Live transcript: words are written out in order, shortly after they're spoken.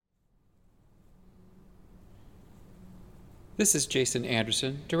This is Jason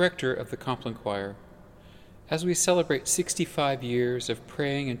Anderson, Director of the Compline Choir. As we celebrate 65 years of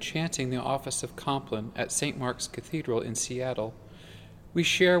praying and chanting the office of Compline at St. Mark's Cathedral in Seattle, we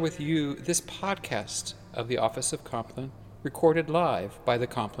share with you this podcast of the office of Compline, recorded live by the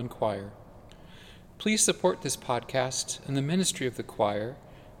Compline Choir. Please support this podcast and the ministry of the choir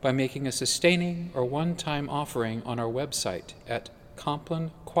by making a sustaining or one-time offering on our website at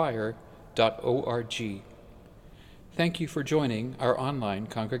complinechoir.org. Thank you for joining our online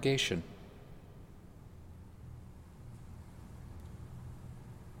congregation.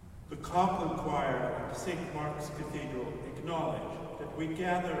 The Compline Choir of St. Mark's Cathedral acknowledge that we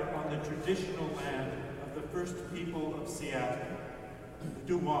gather on the traditional land of the first people of Seattle,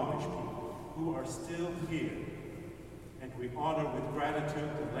 the Duwamish people, who are still here, and we honor with gratitude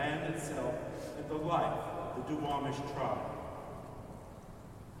the land itself and the life of the Duwamish tribe.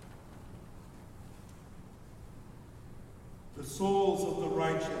 The souls of the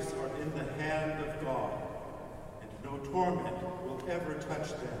righteous are in the hand of God, and no torment will ever touch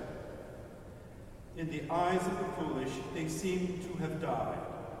them. In the eyes of the foolish, they seem to have died,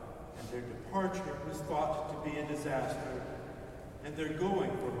 and their departure was thought to be a disaster, and their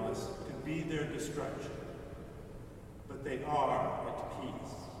going from us to be their destruction. But they are at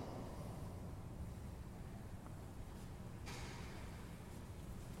peace.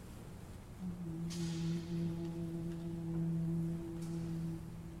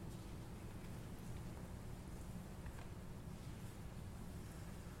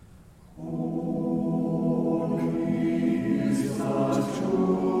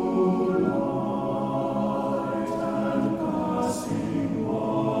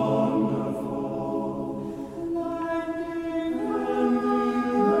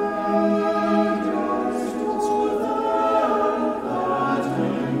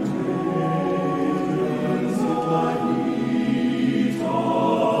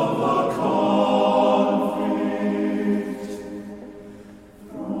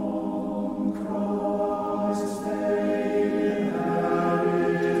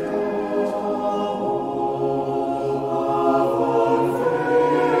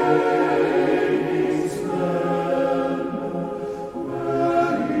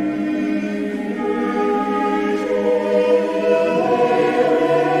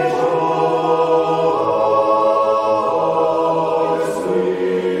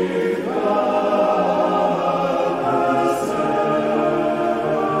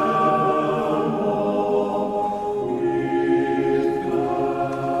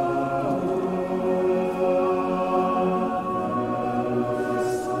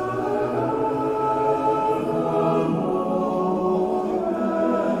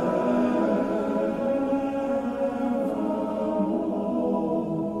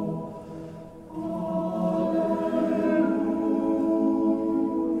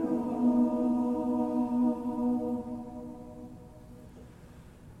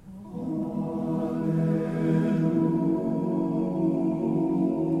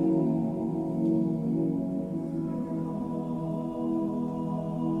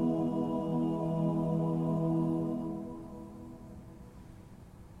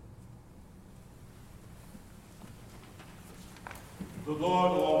 The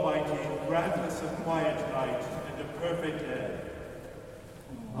Lord Almighty grant us a quiet night and a perfect end.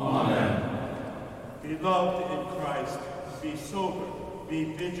 Amen. Beloved in Christ, be sober,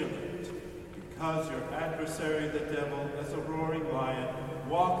 be vigilant, because your adversary the devil, as a roaring lion,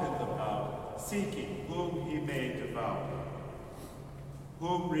 walketh about, seeking whom he may devour.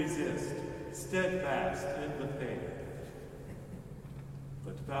 Whom resist, steadfast in the faith.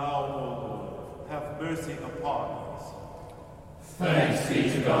 But thou, O Lord, have mercy upon us. Thanks be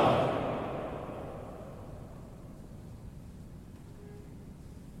to God.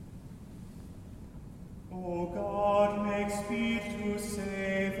 O God, make speed to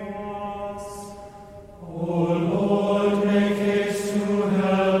save us. O Lord, make haste to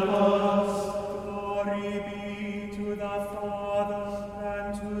help us. Glory be to the Father,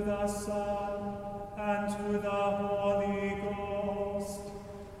 and to the Son, and to the Holy Ghost.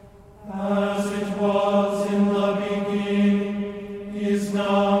 As it was in the beginning, is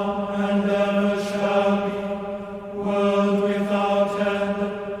now, and ever shall be, world without end.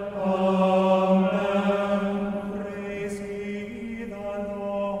 Amen. Praise ye the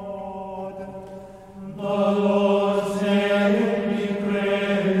Lord. The Lord's name be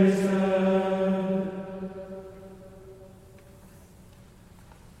praised.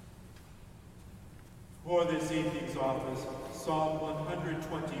 For this evening's office, Psalm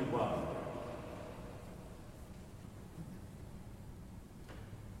 121.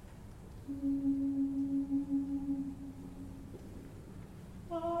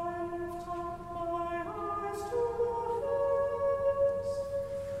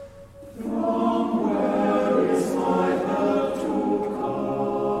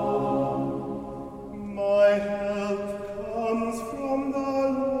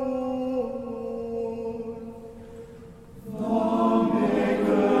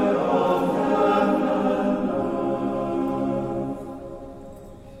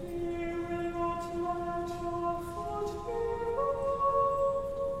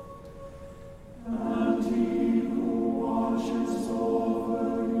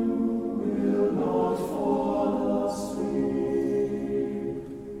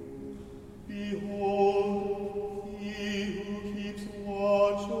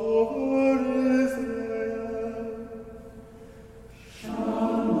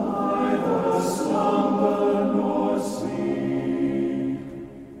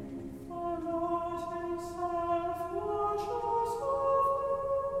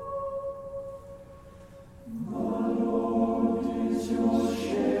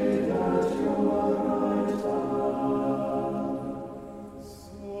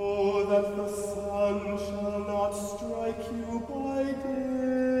 that the sun shall not strike you by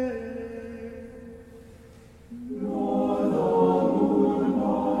day, nor the moon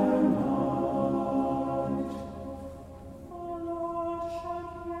by night. The Lord shall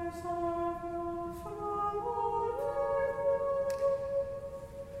preserve you from all evil.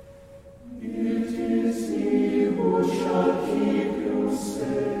 It is He who shall keep you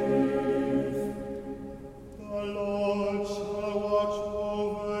safe. The Lord shall watch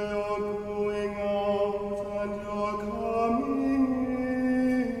over your going out and your coming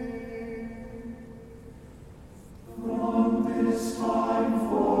in, from this time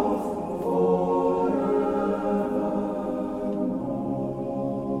forth forevermore.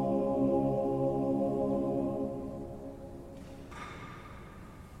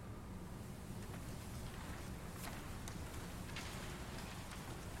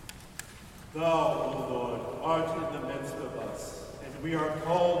 Thou, O Lord, art in the midst of us, and we are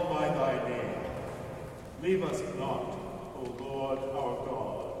called by thy name. Leave us not, O Lord our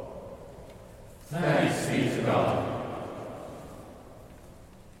God. Thanks be to God.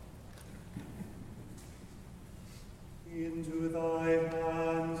 Into thy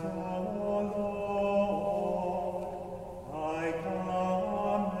hands, O Lord, I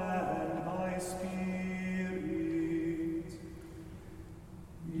commend my spirit.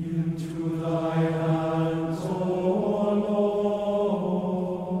 Into thy hands, O Lord,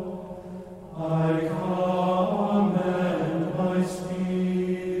 I commend my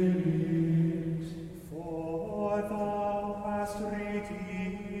spirit. For thou hast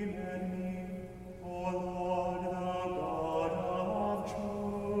redeemed me, O Lord, the God of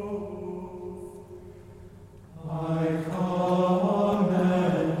truth. I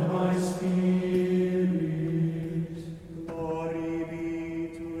commend my spirit. Glory be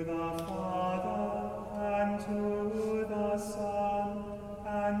to the Father, and to the Son,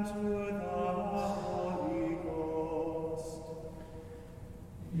 and to the Holy Ghost.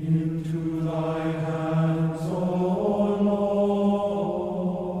 Into thy hands, O Lord,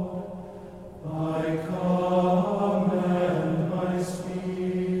 I commend my spirit.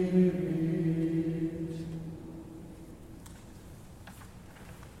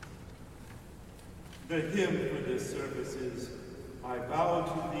 The hymn for this service is, I vow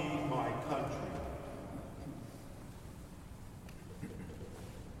to thee my country.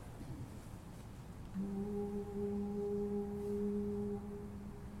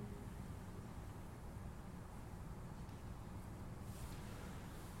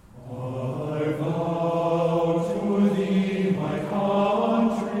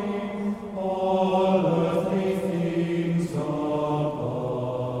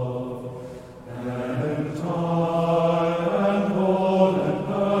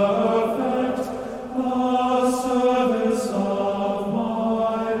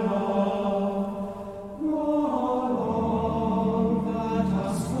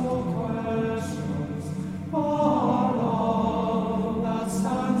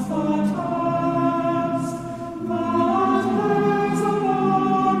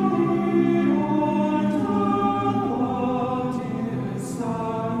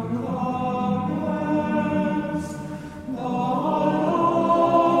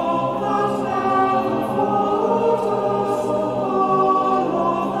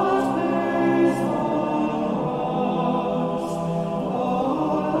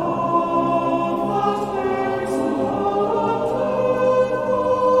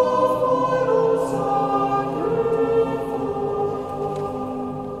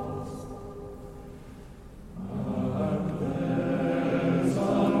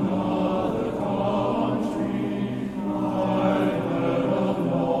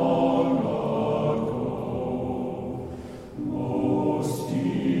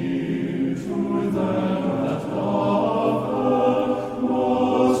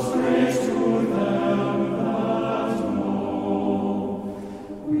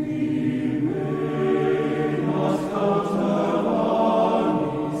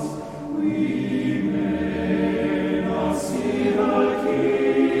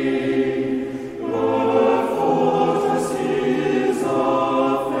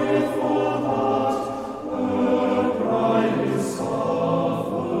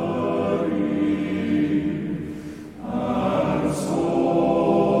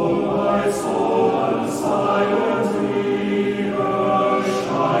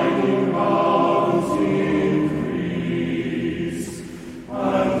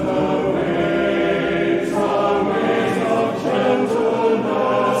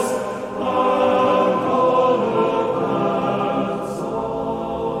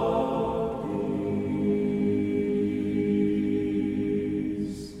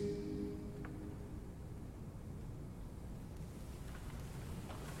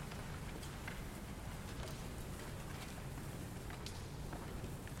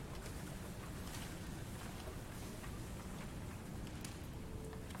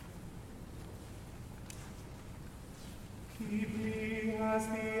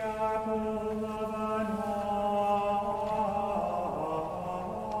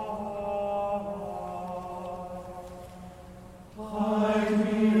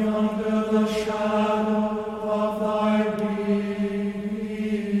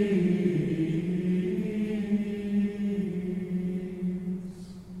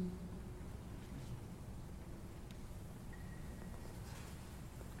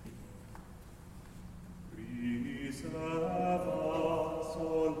 Preserve us, O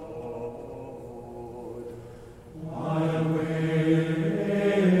Lord. While waking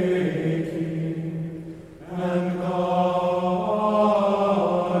and guard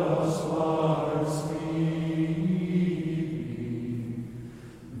us while sleeping,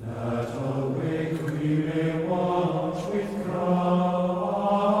 that awake we may watch with Christ,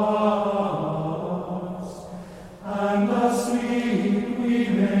 and asleep we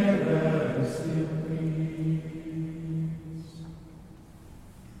may rest in peace.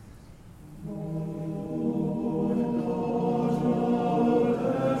 Lord,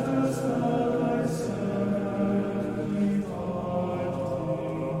 let us have thy servant depart in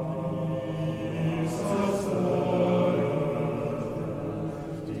peace, as Lord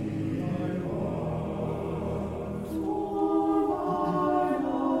hath devised.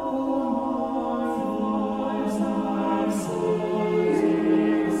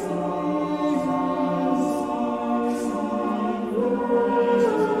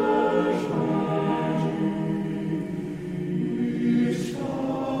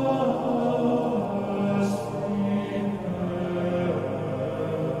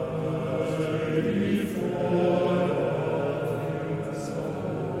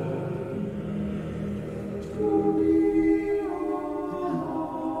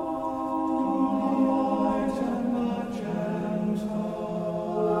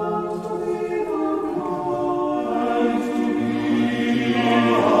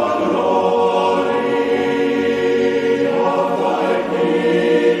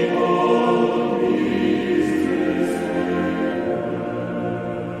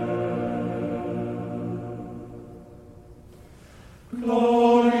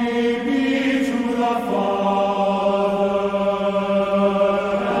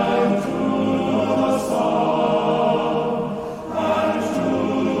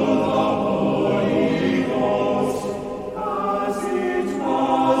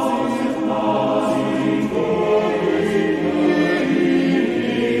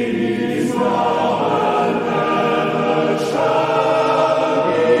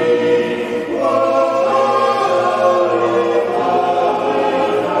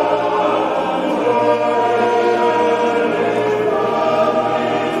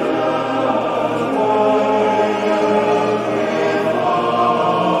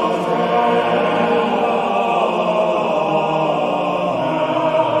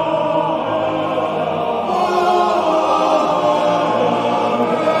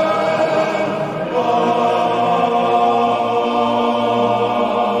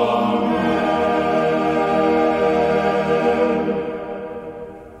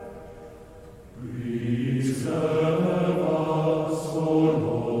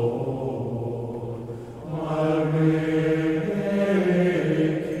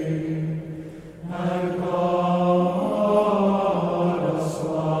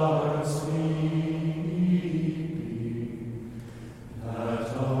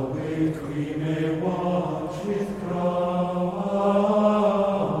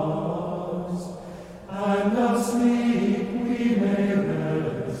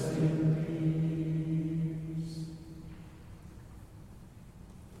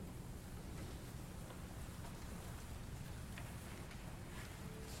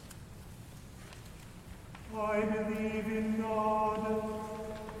 I believe in God,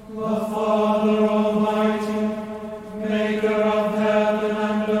 the Father Almighty, maker of heaven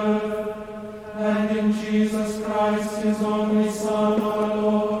and earth, and in Jesus Christ, his only Son, our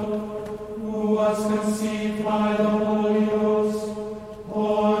Lord, who was conceived by the Holy Ghost,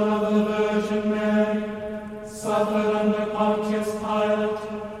 born of the Virgin Mary, suffered under Pontius Pilate,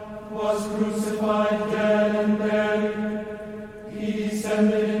 was crucified, dead, and buried. He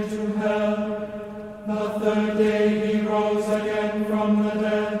descended into hell. The third day he rose again from the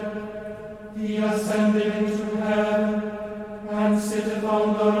dead. He ascended into heaven, and sitteth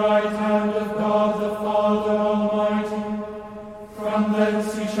on the right hand of God the Father Almighty. From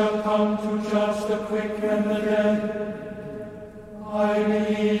thence he shall come to judge the quick and the dead. I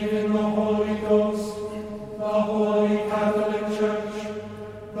believe in the Holy Ghost, the Holy Catholic Church,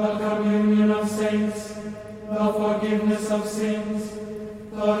 the communion of saints, the forgiveness of sins,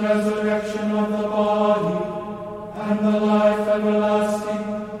 the resurrection of the body, and the life everlasting.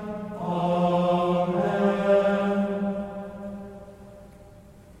 Amen.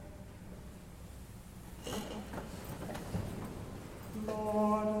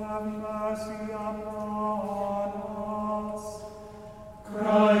 Lord, have mercy upon us.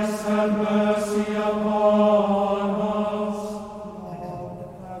 Christ, have mercy upon us. Lord,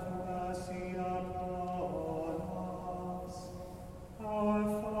 have mercy upon us. Our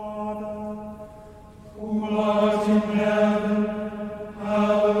Father, Who art in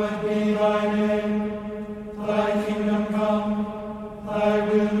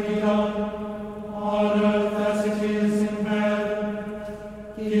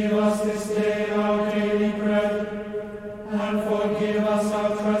us this day our daily bread, and forgive us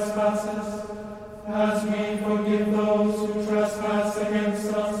our trespasses, as we forgive those who trespass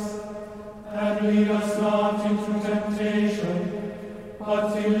against us. And lead us not into temptation,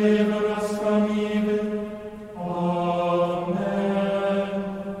 but deliver us from evil. Amen.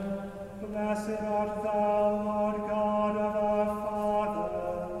 Blessed art thou, Lord God of our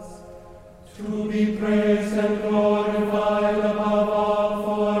fathers, to be praised and glorified above all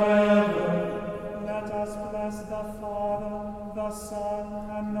forever. Let us bless the Father, the Son,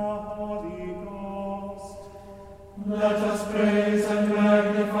 and the Holy Ghost. Let us praise and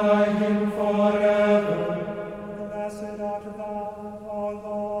magnify him forever. Blessed art thou, O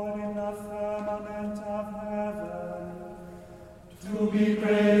Lord, in the firmament of heaven, to be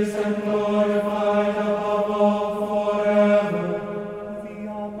praised and glorified above all forever. the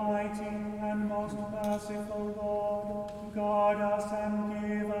Almighty and most merciful Lord, guard us and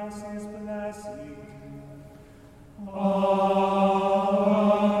give us his blessing.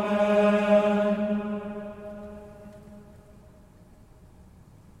 Amen.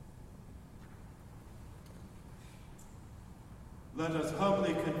 Let us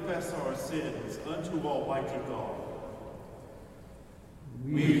humbly confess our sins unto Almighty God.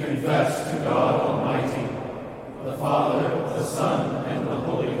 We confess to God Almighty, the Father, the Son, and the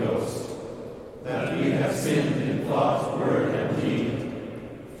Holy Ghost, that we have sinned in thought, word, and deed,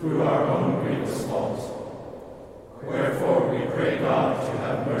 through our own grievous fault. Wherefore we pray God to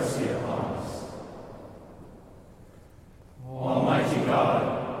have mercy upon us. Almighty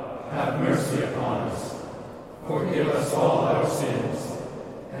God, have mercy upon us. Forgive us all our sins,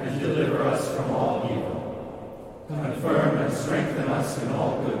 and deliver us from all evil. Confirm and strengthen us in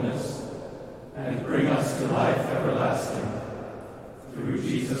all goodness, and bring us to life everlasting. Through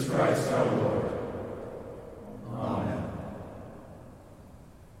Jesus Christ our Lord. Amen.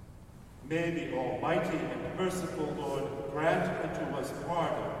 May the Almighty and merciful Lord grant unto us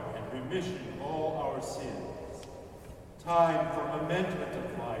pardon and remission of all our sins, time for amendment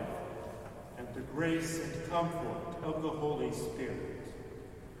of life, and the grace and comfort of the Holy Spirit.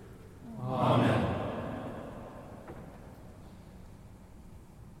 Amen.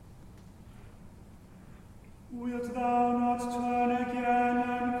 Wilt thou not turn again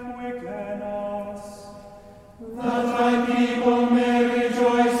and quicken us, That thy people may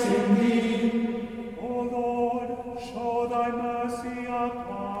rejoice in thee. O Lord, show thy mercy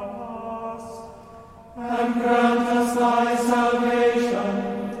upon us, And grant us thy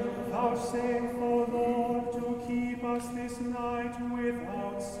salvation. vouchsafe, O Lord, to keep us this night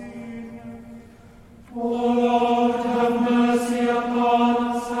without sin. O Lord, have mercy upon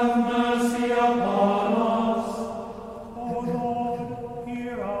us, have mercy upon us. O Lord,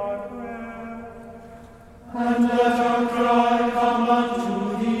 hear our prayer. And let our cry come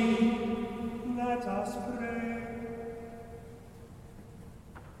unto thee. Let us pray.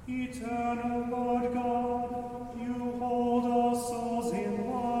 Eternal Lord God, you hold all souls in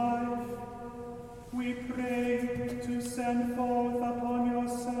life. We pray to send forth upon your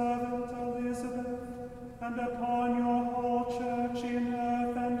servant Elizabeth and upon your whole church in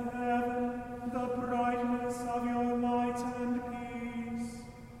earth and heaven the brightness of your light and peace.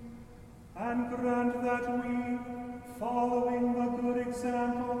 And grant that we, following the good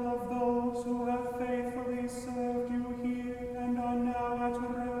example of those who have faithfully served you here and are now at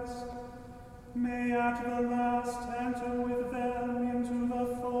rest, may at the last enter with them into the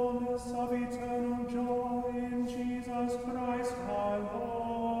fullness of eternal joy in Jesus Christ our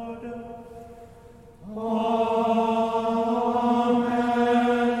Lord.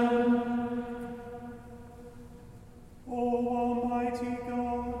 Amen. O Almighty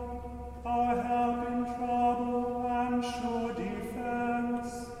God, our help in trouble and sure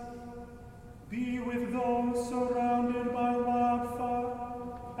defense, be with those surrounded by wildfire,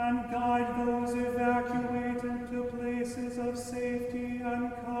 and guide those evacuated to places of safety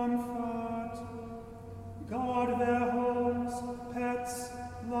and comfort. Guard their homes, pets,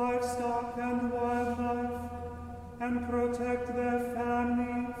 livestock, and wildlife, and protect their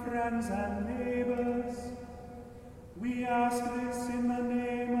family, friends, and neighbors. We ask this in the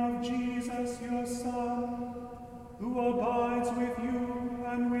name of Jesus, your Son, who abides with you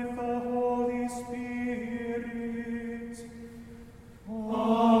and with the Holy Spirit.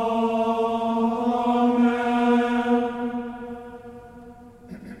 Amen.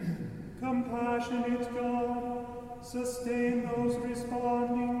 Compassionate God, sustain those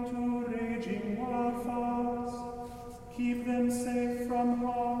responding to raging wildfires. Keep them safe from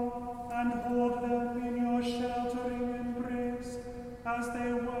harm and hold them in your sheltering embrace as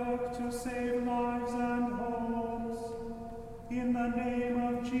they work to save lives and homes. In the name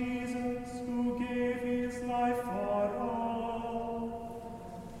of Jesus, who gave his life for all.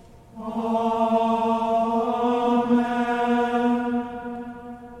 Amen.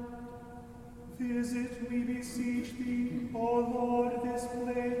 Visit, we beseech thee, O Lord, this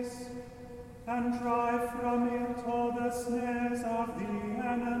place, and drive from it all the snares of the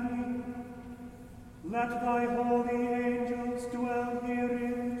enemy. Let thy holy angels dwell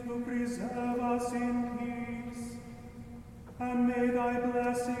herein to preserve us in peace, and may thy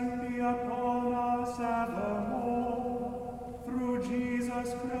blessing be upon us evermore, through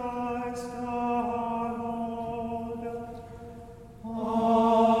Jesus Christ our Lord.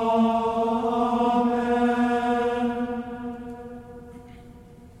 Amen.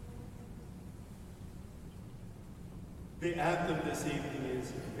 The anthem this evening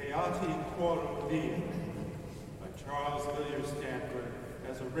is Beati, quorum by Charles Villiers, Stanford,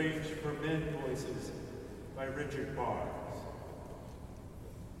 as arranged for men voices by Richard Barnes.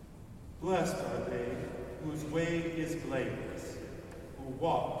 Blessed are they whose way is blameless, who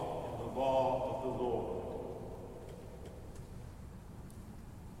walk in the law of the Lord.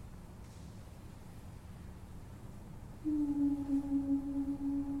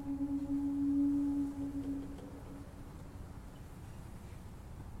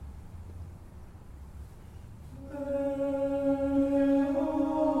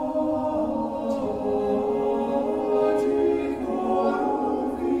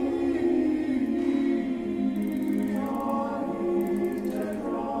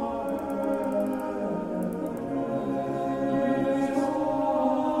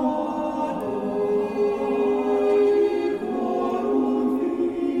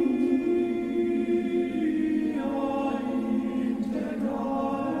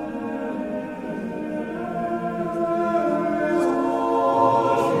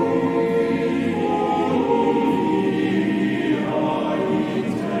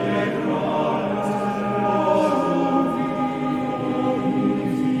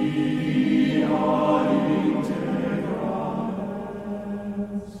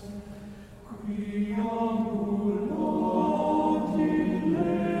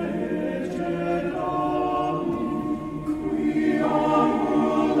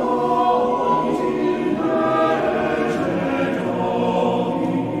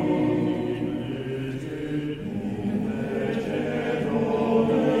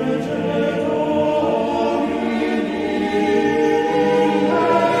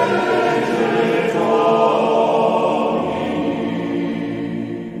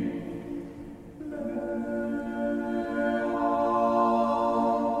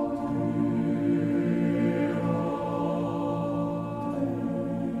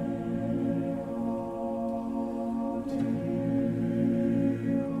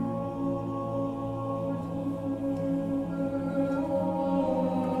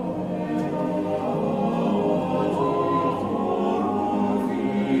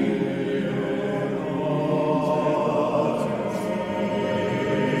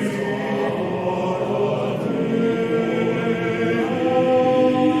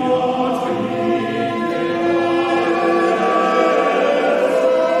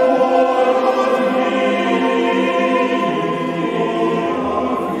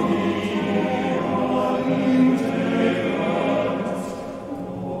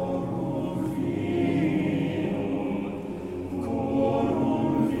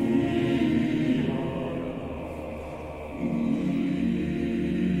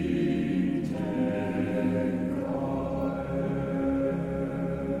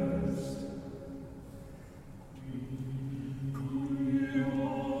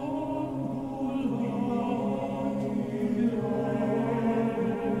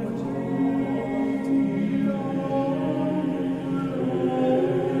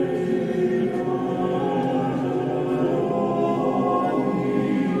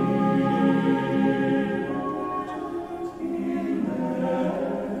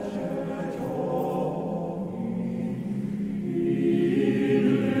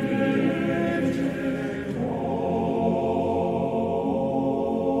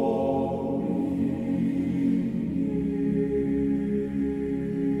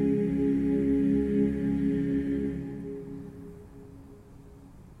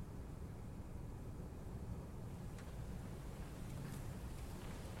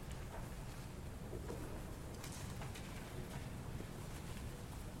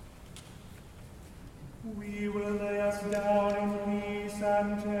 We will lay us down in peace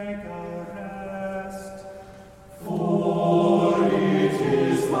and take a rest. For it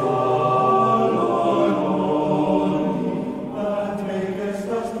is thou, Lord, only, that makest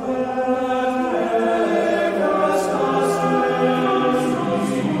us glad, makest us rest.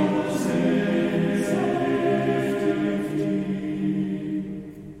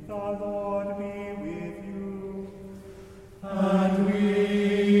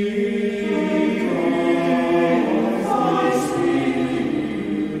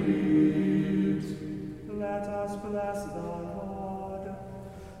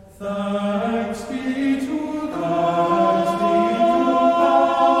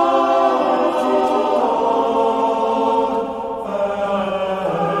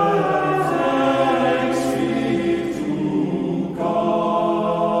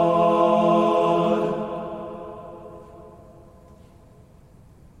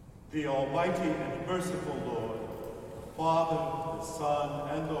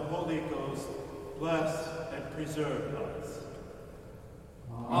 Holy Ghost bless and preserve us.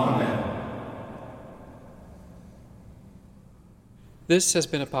 Amen. This has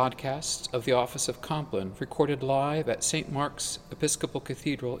been a podcast of the Office of Compline, recorded live at St. Mark's Episcopal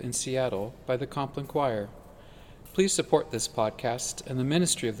Cathedral in Seattle by the Compline Choir. Please support this podcast and the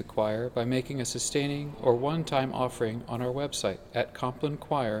ministry of the choir by making a sustaining or one-time offering on our website at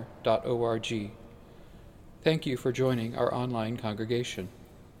complinechoir.org. Thank you for joining our online congregation.